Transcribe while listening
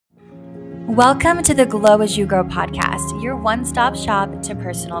Welcome to the Glow as You Grow podcast, your one-stop shop to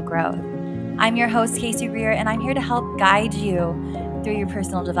personal growth. I'm your host, Casey Greer, and I'm here to help guide you through your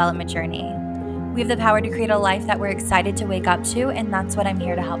personal development journey. We have the power to create a life that we're excited to wake up to, and that's what I'm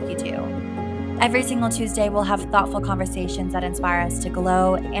here to help you do. Every single Tuesday, we'll have thoughtful conversations that inspire us to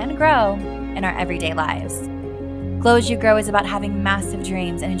glow and grow in our everyday lives. Glow as You Grow is about having massive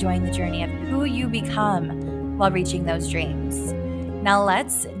dreams and enjoying the journey of who you become while reaching those dreams. Now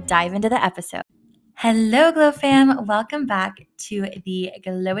let's dive into the episode. Hello, Glow fam. Welcome back to the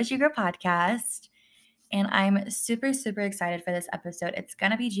Glow as You Grow podcast. And I'm super, super excited for this episode. It's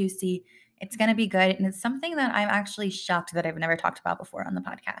going to be juicy. It's going to be good. And it's something that I'm actually shocked that I've never talked about before on the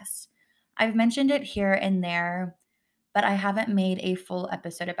podcast. I've mentioned it here and there, but I haven't made a full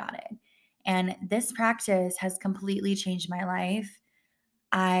episode about it. And this practice has completely changed my life.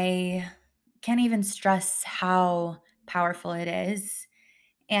 I can't even stress how powerful it is.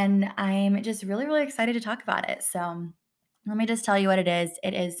 And I'm just really, really excited to talk about it. So let me just tell you what it is.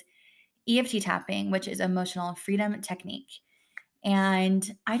 It is EFT tapping, which is emotional freedom technique.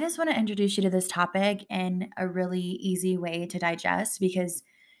 And I just want to introduce you to this topic in a really easy way to digest, because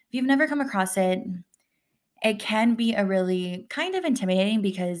if you've never come across it, it can be a really kind of intimidating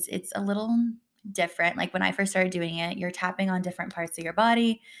because it's a little different. Like when I first started doing it, you're tapping on different parts of your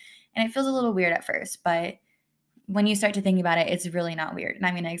body and it feels a little weird at first, but when you start to think about it, it's really not weird. And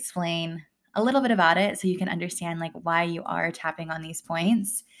I'm going to explain a little bit about it so you can understand like why you are tapping on these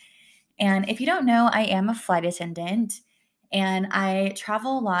points. And if you don't know, I am a flight attendant and I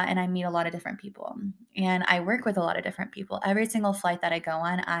travel a lot and I meet a lot of different people and I work with a lot of different people. Every single flight that I go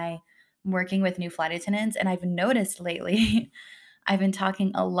on, I'm working with new flight attendants. And I've noticed lately, I've been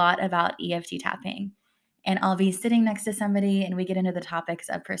talking a lot about EFT tapping. And I'll be sitting next to somebody and we get into the topics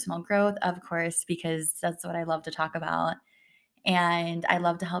of personal growth, of course, because that's what I love to talk about. And I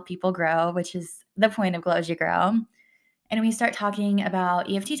love to help people grow, which is the point of Glow as You Grow. And we start talking about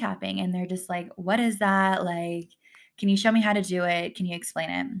EFT tapping and they're just like, what is that? Like, can you show me how to do it? Can you explain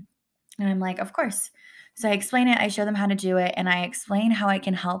it? And I'm like, of course. So I explain it, I show them how to do it, and I explain how I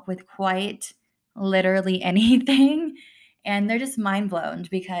can help with quite literally anything. And they're just mind blown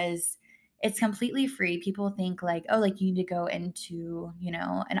because it's completely free. People think like, oh, like you need to go into,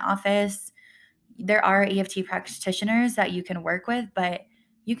 an office. There are EFT practitioners that you can work with, but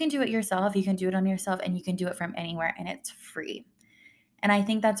you can do it yourself. You can do it on yourself and you can do it from anywhere and it's free. And I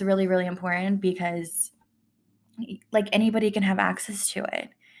think that's really, really important because like anybody can have access to it.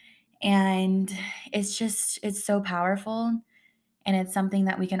 And it's so powerful and it's something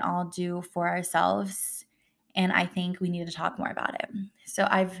that we can all do for ourselves. And I think we need to talk more about it. So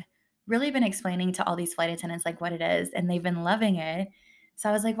I've really been explaining to all these flight attendants like what it is, and they've been loving it. So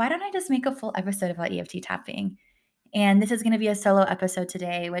I was like, why don't I just make a full episode about EFT tapping? And this is going to be a solo episode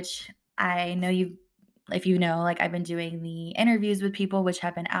today, which I know if you know, like I've been doing the interviews with people, which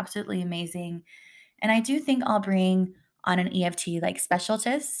have been absolutely amazing. And I do think I'll bring on an EFT like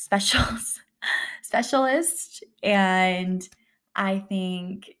specialist. And I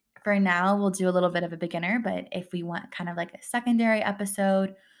think for now we'll do a little bit of a beginner, but if we want kind of like a secondary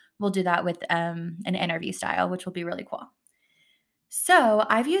episode, we'll do that with an interview style, which will be really cool. So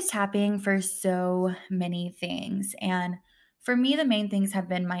I've used tapping for so many things. And for me, the main things have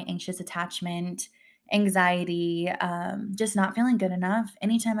been my anxious attachment, anxiety, just not feeling good enough.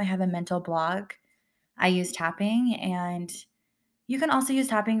 Anytime I have a mental block, I use tapping. And you can also use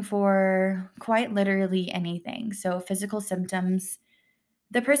tapping for quite literally anything. So physical symptoms.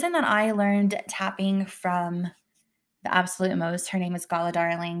 The person that I learned tapping from the absolute most, her name is Gala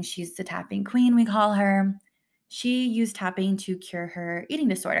Darling. She's the tapping queen, we call her. She used tapping to cure her eating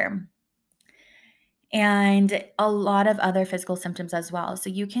disorder and a lot of other physical symptoms as well. So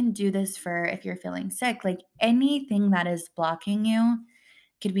you can do this for if you're feeling sick, like anything that is blocking you,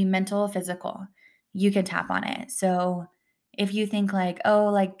 could be mental, physical, you can tap on it. So if you think like, oh,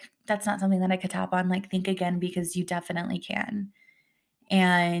 like that's not something that I could tap on, like think again because you definitely can.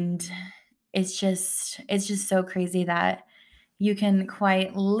 And it's just so crazy that you can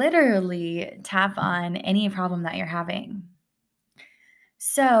quite literally tap on any problem that you're having.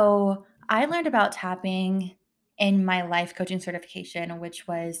 So I learned about tapping in my life coaching certification, which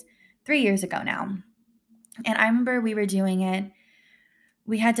was 3 years ago now. And I remember we were doing it.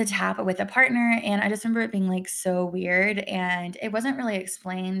 We had to tap with a partner, and I just remember it being like so weird. And it wasn't really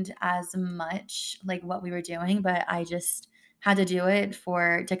explained as much like what we were doing, but I just had to do it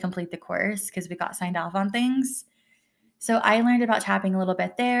to complete the course because we got signed off on things. So I learned about tapping a little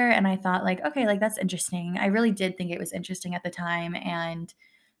bit there and I thought like, okay, like that's interesting. I really did think it was interesting at the time,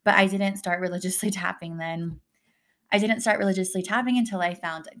 but I didn't start religiously tapping then. I didn't start religiously tapping until I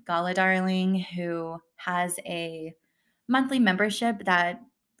found Gala Darling, who has a monthly membership that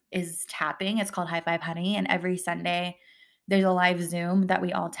is tapping. It's called High Five Honey. And every Sunday, there's a live Zoom that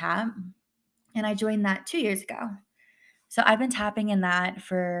we all tap. And I joined that 2 years ago. So I've been tapping in that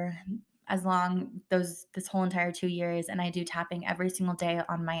for as long this whole entire 2 years, and I do tapping every single day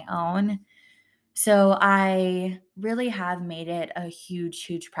on my own. So I really have made it a huge,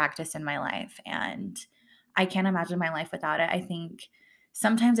 huge practice in my life, and I can't imagine my life without it. I think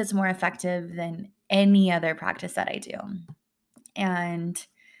sometimes it's more effective than any other practice that I do. And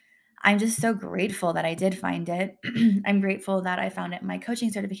I'm just so grateful that I did find it. I'm grateful that I found it in my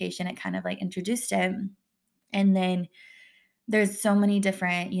coaching certification. It kind of like introduced it. And then there's so many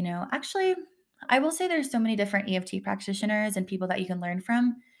different, actually, I will say there's so many different EFT practitioners and people that you can learn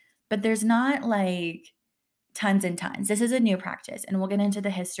from, but there's not like tons and tons. This is a new practice, and we'll get into the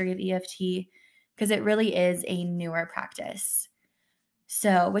history of EFT because it really is a newer practice.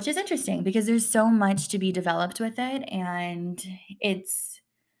 So, which is interesting because there's so much to be developed with it. And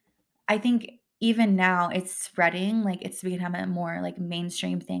I think even now it's spreading, like it's become a more like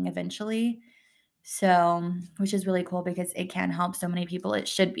mainstream thing eventually. So, which is really cool because it can help so many people. It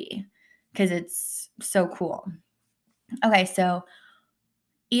should be because it's so cool. Okay, so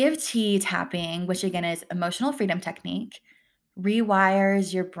EFT tapping, which again is emotional freedom technique,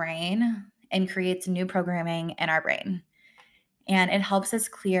 rewires your brain and creates new programming in our brain. And it helps us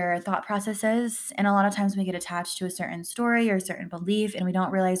clear thought processes. And a lot of times we get attached to a certain story or a certain belief and we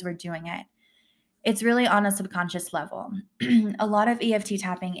don't realize we're doing it. It's really on a subconscious level. A lot of EFT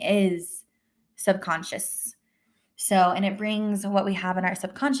tapping is subconscious. So, and it brings what we have in our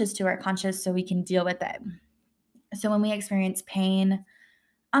subconscious to our conscious so we can deal with it. So, when we experience pain,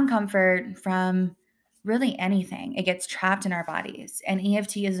 uncomfort from really anything, it gets trapped in our bodies. And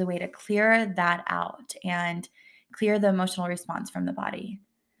EFT is a way to clear that out and clear the emotional response from the body.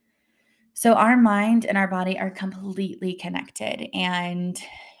 So, our mind and our body are completely connected, and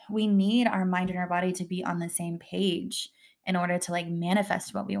we need our mind and our body to be on the same page in order to like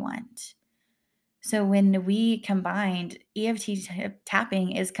manifest what we want. So when we combined,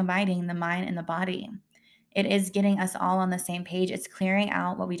 tapping is combining the mind and the body. It is getting us all on the same page. It's clearing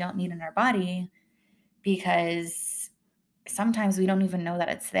out what we don't need in our body because sometimes we don't even know that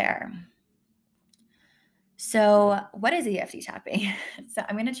it's there. So, what is EFT tapping? So,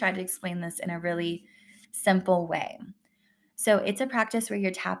 I'm going to try to explain this in a really simple way. So, it's a practice where you're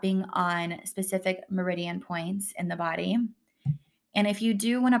tapping on specific meridian points in the body. And if you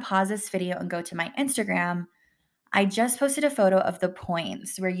do want to pause this video and go to my Instagram, I just posted a photo of the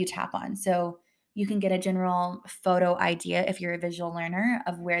points where you tap on. So you can get a general photo idea if you're a visual learner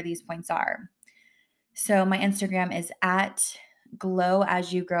of where these points are. So my Instagram is at Glow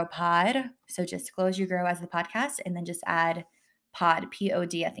As You Grow Pod. So just Glow As You Grow as the podcast, and then just add pod,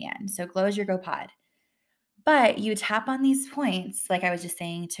 Pod at the end. So Glow As You Grow Pod. But you tap on these points, like I was just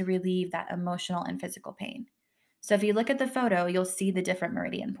saying, to relieve that emotional and physical pain. So if you look at the photo, you'll see the different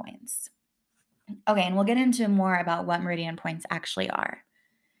meridian points. Okay, and we'll get into more about what meridian points actually are.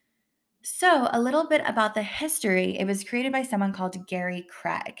 So, a little bit about the history. It was created by someone called Gary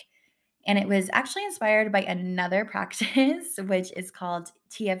Craig, and it was actually inspired by another practice, which is called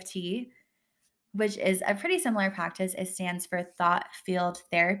TFT, which is a pretty similar practice. It stands for Thought Field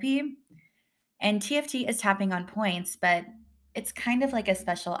Therapy. And TFT is tapping on points, but it's kind of like a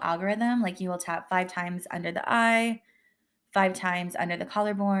special algorithm. Like you will tap 5 times under the eye, 5 times under the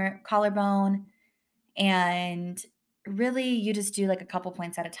collarbone, and really you just do like a couple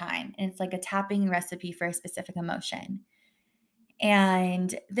points at a time. And it's like a tapping recipe for a specific emotion.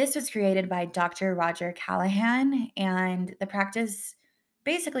 And this was created by Dr. Roger Callahan, and the practice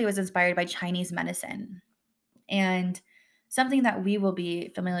basically was inspired by Chinese medicine. And something that we will be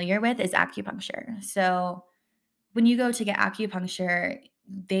familiar with is acupuncture. So when you go to get acupuncture,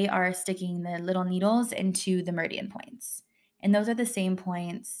 they are sticking the little needles into the meridian points. And those are the same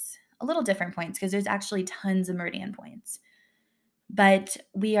points, a little different points, because there's actually tons of meridian points. But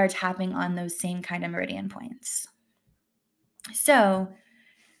we are tapping on those same kind of meridian points. So,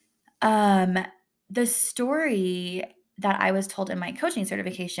 the story that I was told in my coaching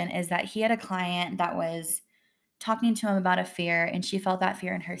certification is that he had a client that was talking to him about a fear, and she felt that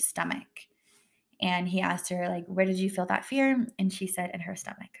fear in her stomach. And he asked her, like, where did you feel that fear? And she said, in her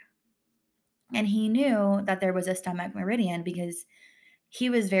stomach. And he knew that there was a stomach meridian because he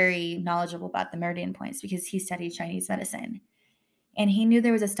was very knowledgeable about the meridian points because he studied Chinese medicine. And he knew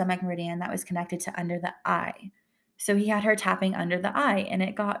there was a stomach meridian that was connected to under the eye. So he had her tapping under the eye, and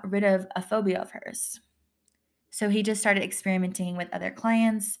it got rid of a phobia of hers. So he just started experimenting with other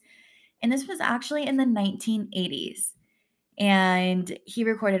clients, And this was actually in the 1980s. And he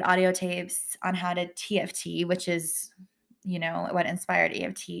recorded audio tapes on how to TFT, which is, what inspired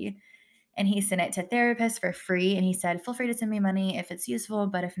EFT. And he sent it to therapists for free. And he said, feel free to send me money if it's useful,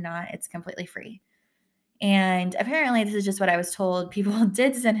 but if not, it's completely free. And apparently, this is just what I was told. People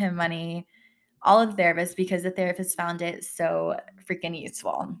did send him money, all of the therapists, because the therapists found it so freaking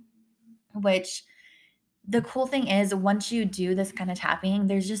useful. Which the cool thing is, once you do this kind of tapping,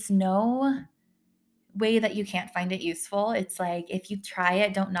 there's just no way that you can't find it useful. It's like, if you try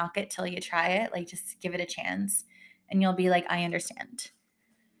it, don't knock it till you try it. Like, just give it a chance and you'll be like, I understand.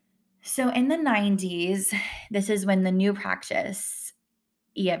 So in the 90s, this is when the new practice,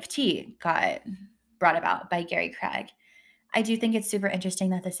 EFT, got brought about by Gary Craig. I do think it's super interesting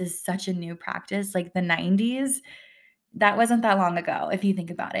that this is such a new practice. Like, the 90s, that wasn't that long ago, if you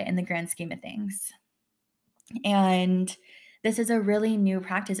think about it in the grand scheme of things. And this is a really new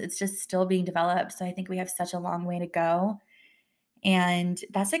practice. It's just still being developed. So I think we have such a long way to go. And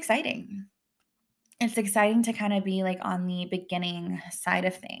that's exciting. It's exciting to kind of be like on the beginning side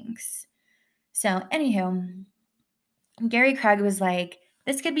of things. So, anywho, Gary Craig was like,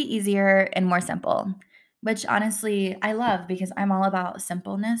 this could be easier and more simple, which honestly I love, because I'm all about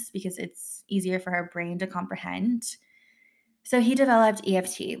simpleness because it's easier for our brain to comprehend. So he developed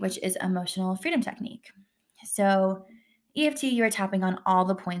EFT, which is emotional freedom technique. So EFT, you are tapping on all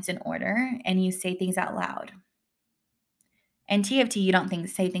the points in order and you say things out loud. And TFT, you don't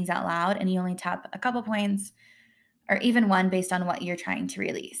say things out loud and you only tap a couple points or even one based on what you're trying to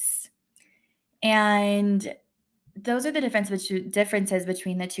release. And those are the differences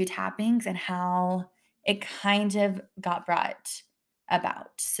between the two tappings and how it kind of got brought about.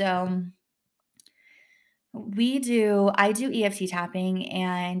 So I do EFT tapping,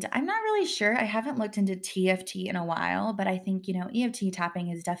 and I'm not really sure. I haven't looked into TFT in a while, but I think, EFT tapping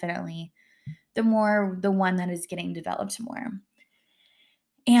is definitely the one that is getting developed more.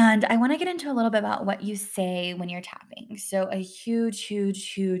 And I want to get into a little bit about what you say when you're tapping. So a huge, huge,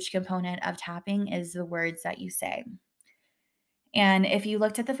 huge component of tapping is the words that you say. And if you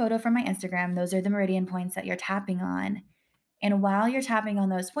looked at the photo from my Instagram, those are the meridian points that you're tapping on. And while you're tapping on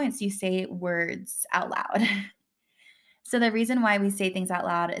those points, you say words out loud. So the reason why we say things out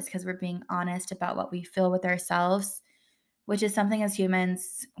loud is because we're being honest about what we feel with ourselves, which is something as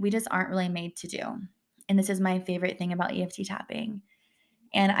humans we just aren't really made to do. And this is my favorite thing about EFT tapping.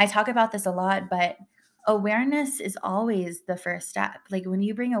 And I talk about this a lot, but awareness is always the first step. Like, when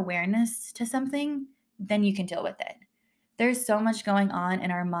you bring awareness to something, then you can deal with it. There's so much going on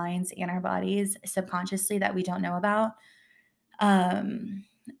in our minds and our bodies subconsciously that we don't know about.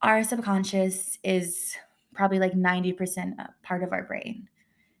 Our subconscious is probably like 90% a part of our brain,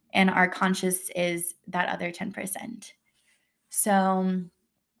 and our conscious is that other 10%. So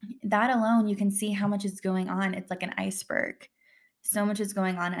that alone, you can see how much is going on. It's like an iceberg. So much is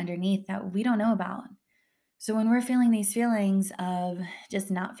going on underneath that we don't know about. So when we're feeling these feelings of just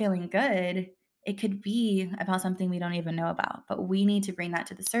not feeling good, it could be about something we don't even know about, but we need to bring that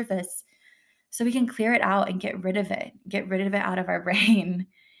to the surface so we can clear it out and get rid of it out of our brain.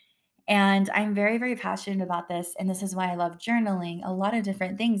 And I'm very, very passionate about this. And this is why I love journaling, a lot of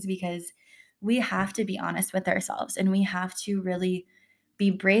different things, because we have to be honest with ourselves and we have to really be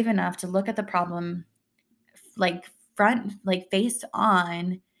brave enough to look at the problem like face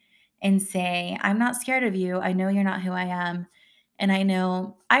on and say, I'm not scared of you. I know you're not who I am. And I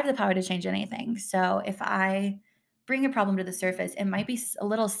know I have the power to change anything. So if I bring a problem to the surface, it might be a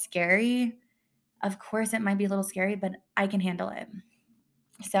little scary. Of course, it might be a little scary, but I can handle it.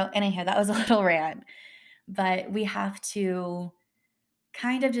 So, anyhow, that was a little rant, but we have to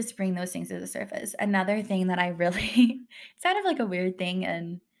kind of just bring those things to the surface. Another thing that I really, it's kind of like a weird thing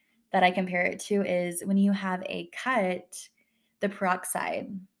and that I compare it to is when you have a cut, the peroxide.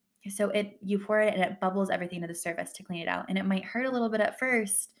 So you pour it and it bubbles everything to the surface to clean it out. And it might hurt a little bit at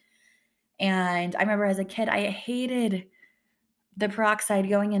first. And I remember as a kid, I hated the peroxide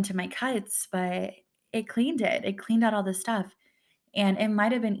going into my cuts, but it cleaned it. It cleaned out all the stuff. And it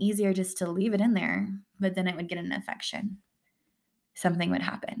might have been easier just to leave it in there, but then it would get an infection. Something would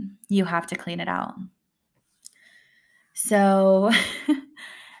happen. You have to clean it out. So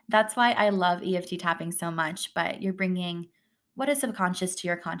that's why I love EFT tapping so much, but you're bringing what is subconscious to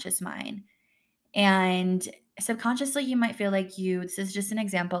your conscious mind. And subconsciously, you might feel like this is just an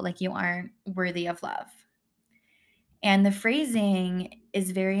example, like you aren't worthy of love. And the phrasing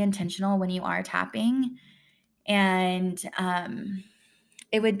is very intentional when you are tapping. And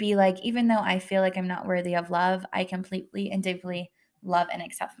it would be like, even though I feel like I'm not worthy of love, I completely and deeply love and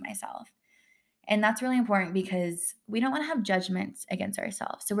accept myself. And that's really important because we don't want to have judgments against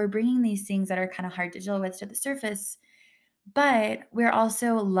ourselves. So we're bringing these things that are kind of hard to deal with to the surface, but we're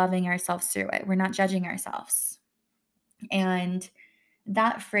also loving ourselves through it. We're not judging ourselves. And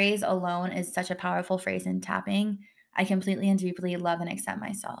that phrase alone is such a powerful phrase in tapping. I completely and deeply love and accept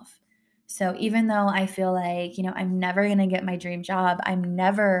myself. So even though I feel like, I'm never going to get my dream job, I'm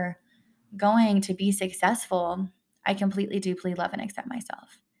never going to be successful, I completely, deeply love and accept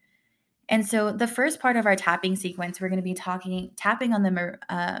myself. And so the first part of our tapping sequence, we're going to be tapping on the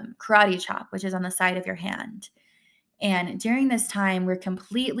karate chop, which is on the side of your hand. And during this time, we're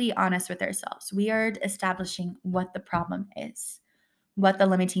completely honest with ourselves. We are establishing what the problem is, what the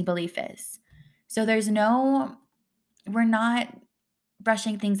limiting belief is. So we're not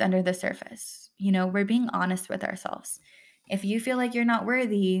brushing things under the surface. We're being honest with ourselves. If you feel like you're not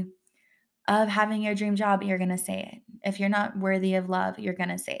worthy of having your dream job, you're going to say it. If you're not worthy of love, you're going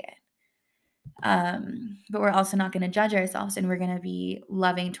to say it. But we're also not going to judge ourselves, and we're going to be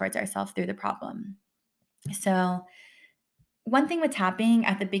loving towards ourselves through the problem. So one thing with tapping,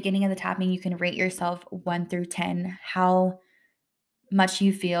 at the beginning of the tapping, you can rate yourself 1 through 10, how much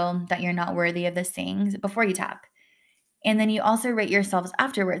you feel that you're not worthy of these things before you tap. And then you also rate yourselves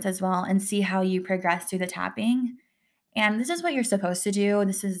afterwards as well and see how you progress through the tapping. And this is what you're supposed to do.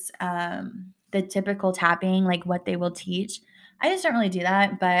 This is the typical tapping, like what they will teach. I just don't really do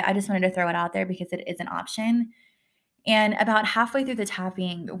that, but I just wanted to throw it out there because it is an option. And about halfway through the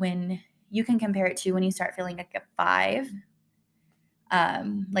tapping, when you can compare it to when you start feeling like a 5,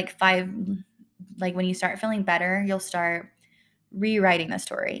 like 5, like when you start feeling better, you'll start rewriting the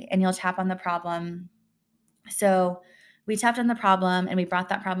story and you'll tap on the problem. So we tapped on the problem and we brought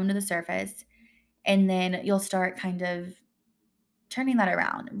that problem to the surface. And then you'll start kind of turning that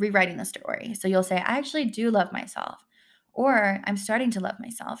around, rewriting the story. So you'll say, I actually do love myself, or I'm starting to love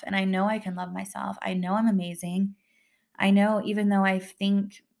myself, and I know I can love myself. I know I'm amazing. I know even though I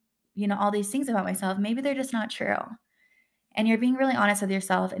think, all these things about myself, maybe they're just not true. And you're being really honest with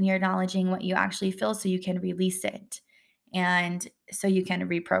yourself and you're acknowledging what you actually feel so you can release it and so you can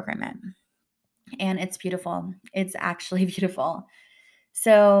reprogram it. And it's beautiful. It's actually beautiful.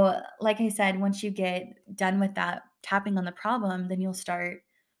 So, like I said, once you get done with that tapping on the problem, then you'll start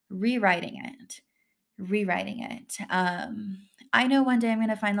rewriting it. I know one day I'm going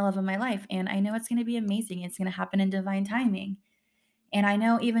to find the love of my life, and I know it's going to be amazing. It's going to happen in divine timing. And I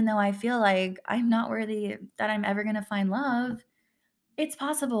know even though I feel like I'm not worthy that I'm ever going to find love, it's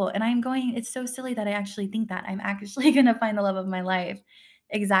possible. And it's so silly that I actually think that I'm actually going to find the love of my life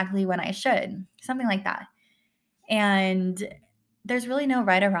exactly when I should, something like that. And there's really no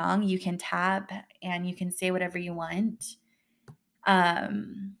right or wrong. You can tap and you can say whatever you want.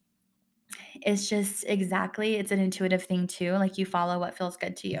 It's an intuitive thing too. Like you follow what feels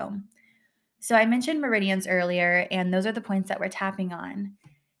good to you. So I mentioned meridians earlier, and those are the points that we're tapping on.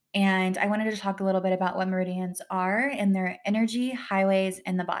 And I wanted to talk a little bit about what meridians are and their energy highways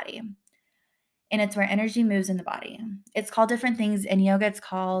in the body. And it's where energy moves in the body. It's called different things. In yoga, it's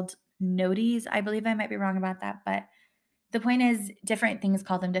called nodis. I believe I might be wrong about that, but the point is different things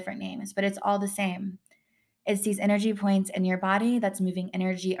call them different names, but it's all the same. It's these energy points in your body that's moving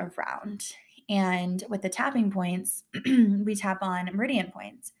energy around. And with the tapping points, we tap on meridian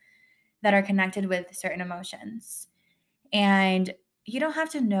points that are connected with certain emotions. And you don't have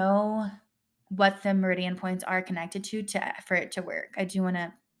to know what the meridian points are connected to for it to work. I do want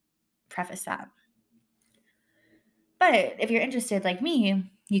to preface that. But if you're interested like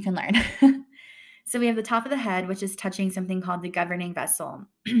me, you can learn. So we have the top of the head, which is touching something called the governing vessel,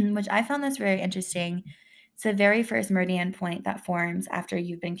 which I found this very interesting. It's the very first meridian point that forms after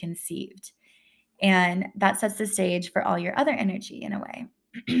you've been conceived. And that sets the stage for all your other energy in a way.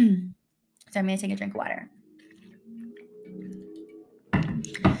 So I'm going to take a drink of water.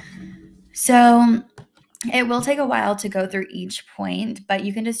 So it will take a while to go through each point, but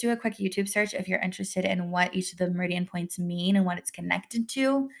you can just do a quick YouTube search if you're interested in what each of the meridian points mean and what it's connected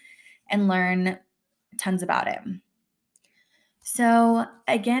to, and learn tons about it. So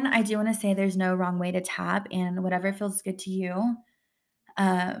again, I do want to say there's no wrong way to tap, and whatever feels good to you.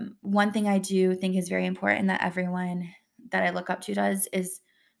 One thing I do think is very important that everyone that I look up to does is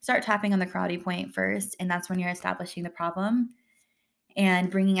start tapping on the karate point first, and that's when you're establishing the problem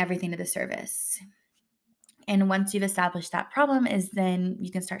and bringing everything to the surface. And once you've established that problem then you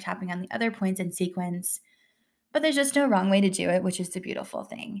can start tapping on the other points in sequence. But there's just no wrong way to do it, which is the beautiful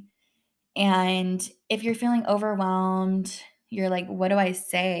thing. And if you're feeling overwhelmed, you're like, what do I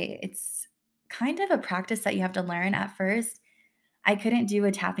say? It's kind of a practice that you have to learn at first. I couldn't do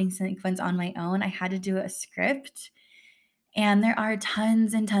a tapping sequence on my own. I had to do a script. And there are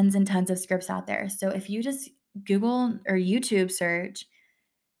tons and tons and tons of scripts out there. So if you just Google or YouTube search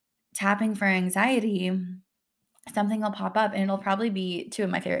tapping for anxiety, something will pop up and it'll probably be two of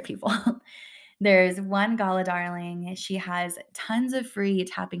my favorite people. There's one Gala Darling. She has tons of free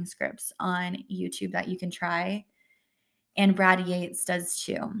tapping scripts on YouTube that you can try. And Brad Yates does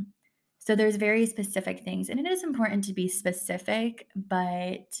too. So there's very specific things. And it is important to be specific,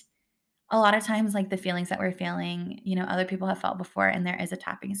 but a lot of times, like the feelings that we're feeling, other people have felt before, and there is a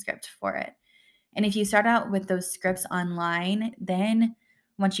tapping script for it. And if you start out with those scripts online, then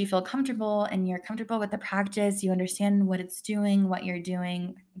once you feel comfortable and you're comfortable with the practice, you understand what it's doing, what you're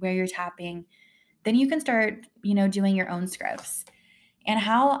doing, where you're tapping, then you can start, doing your own scripts. And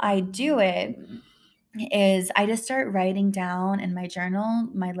how I do it is I just start writing down in my journal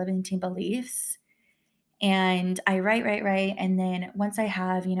my limiting beliefs. And I write. And then once I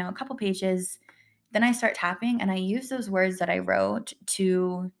have, a couple pages, then I start tapping and I use those words that I wrote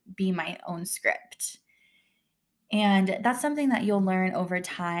to be my own script. And that's something that you'll learn over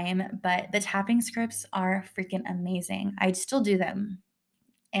time, but the tapping scripts are freaking amazing. I still do them.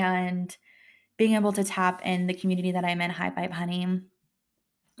 And being able to tap in the community that I'm in, High Vibe Honey,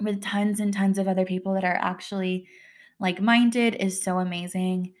 with tons and tons of other people that are actually like-minded is so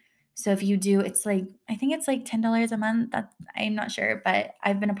amazing. So if you do, I think it's like $10 a month. I'm not sure, but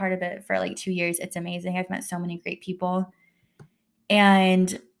I've been a part of it for like 2 years. It's amazing. I've met so many great people.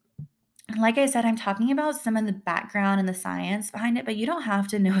 And like I said, I'm talking about some of the background and the science behind it, but you don't have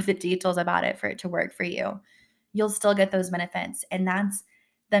to know the details about it for it to work for you. You'll still get those benefits. And that's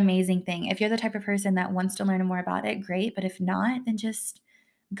the amazing thing. If you're the type of person that wants to learn more about it, great. But if not, then just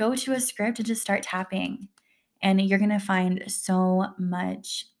go to a script and just start tapping. And you're going to find so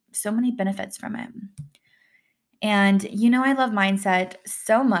many benefits from it. And I love mindset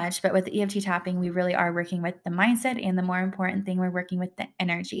so much, but with the EFT tapping, we really are working with the mindset. And the more important thing, we're working with the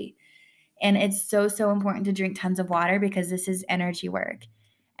energy. And it's so, so important to drink tons of water because this is energy work.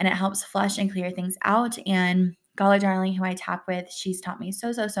 And it helps flush and clear things out. And Gala Darling, who I tap with, she's taught me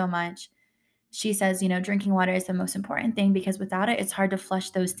so, so, so much. She says, drinking water is the most important thing because without it, it's hard to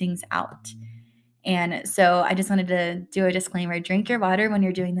flush those things out. And so I just wanted to do a disclaimer. Drink your water when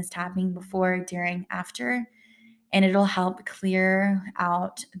you're doing this tapping, before, during, after, and it'll help clear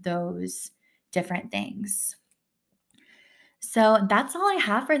out those different things. So that's all I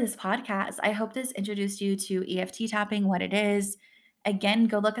have for this podcast. I hope this introduced you to EFT tapping, what it is. Again,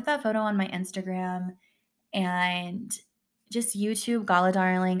 go look at that photo on my Instagram and just YouTube Gala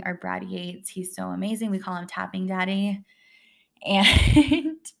Darling or Brad Yates. He's so amazing. We call him Tapping Daddy.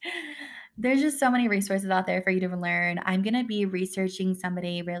 And there's just so many resources out there for you to learn. I'm going to be researching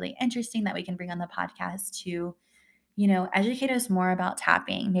somebody really interesting that we can bring on the podcast to, educate us more about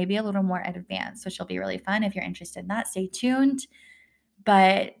tapping, maybe a little more advanced, which will be really fun. If you're interested in that, stay tuned.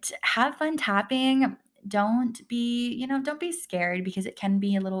 But have fun tapping. Don't be scared because it can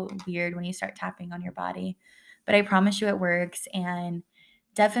be a little weird when you start tapping on your body. But I promise you it works, and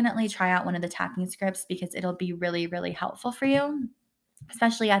definitely try out one of the tapping scripts because it'll be really, really helpful for you,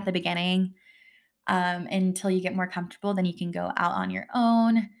 especially at the beginning, until you get more comfortable. Then you can go out on your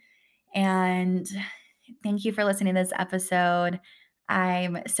own. And thank you for listening to this episode.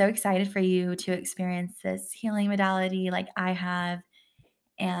 I'm so excited for you to experience this healing modality like I have.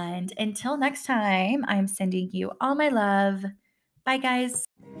 And until next time, I'm sending you all my love. Bye, guys.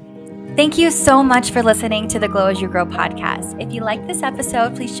 Thank you so much for listening to the Glow As You Grow podcast. If you like this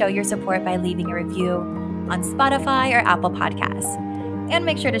episode, please show your support by leaving a review on Spotify or Apple Podcasts. And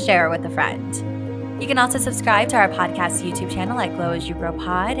make sure to share it with a friend. You can also subscribe to our podcast YouTube channel at Glow As You Grow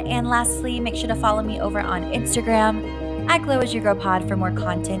Pod. And lastly, make sure to follow me over on Instagram at Glow As You Grow Pod for more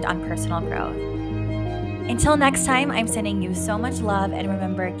content on personal growth. Until next time, I'm sending you so much love, and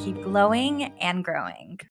remember, keep glowing and growing.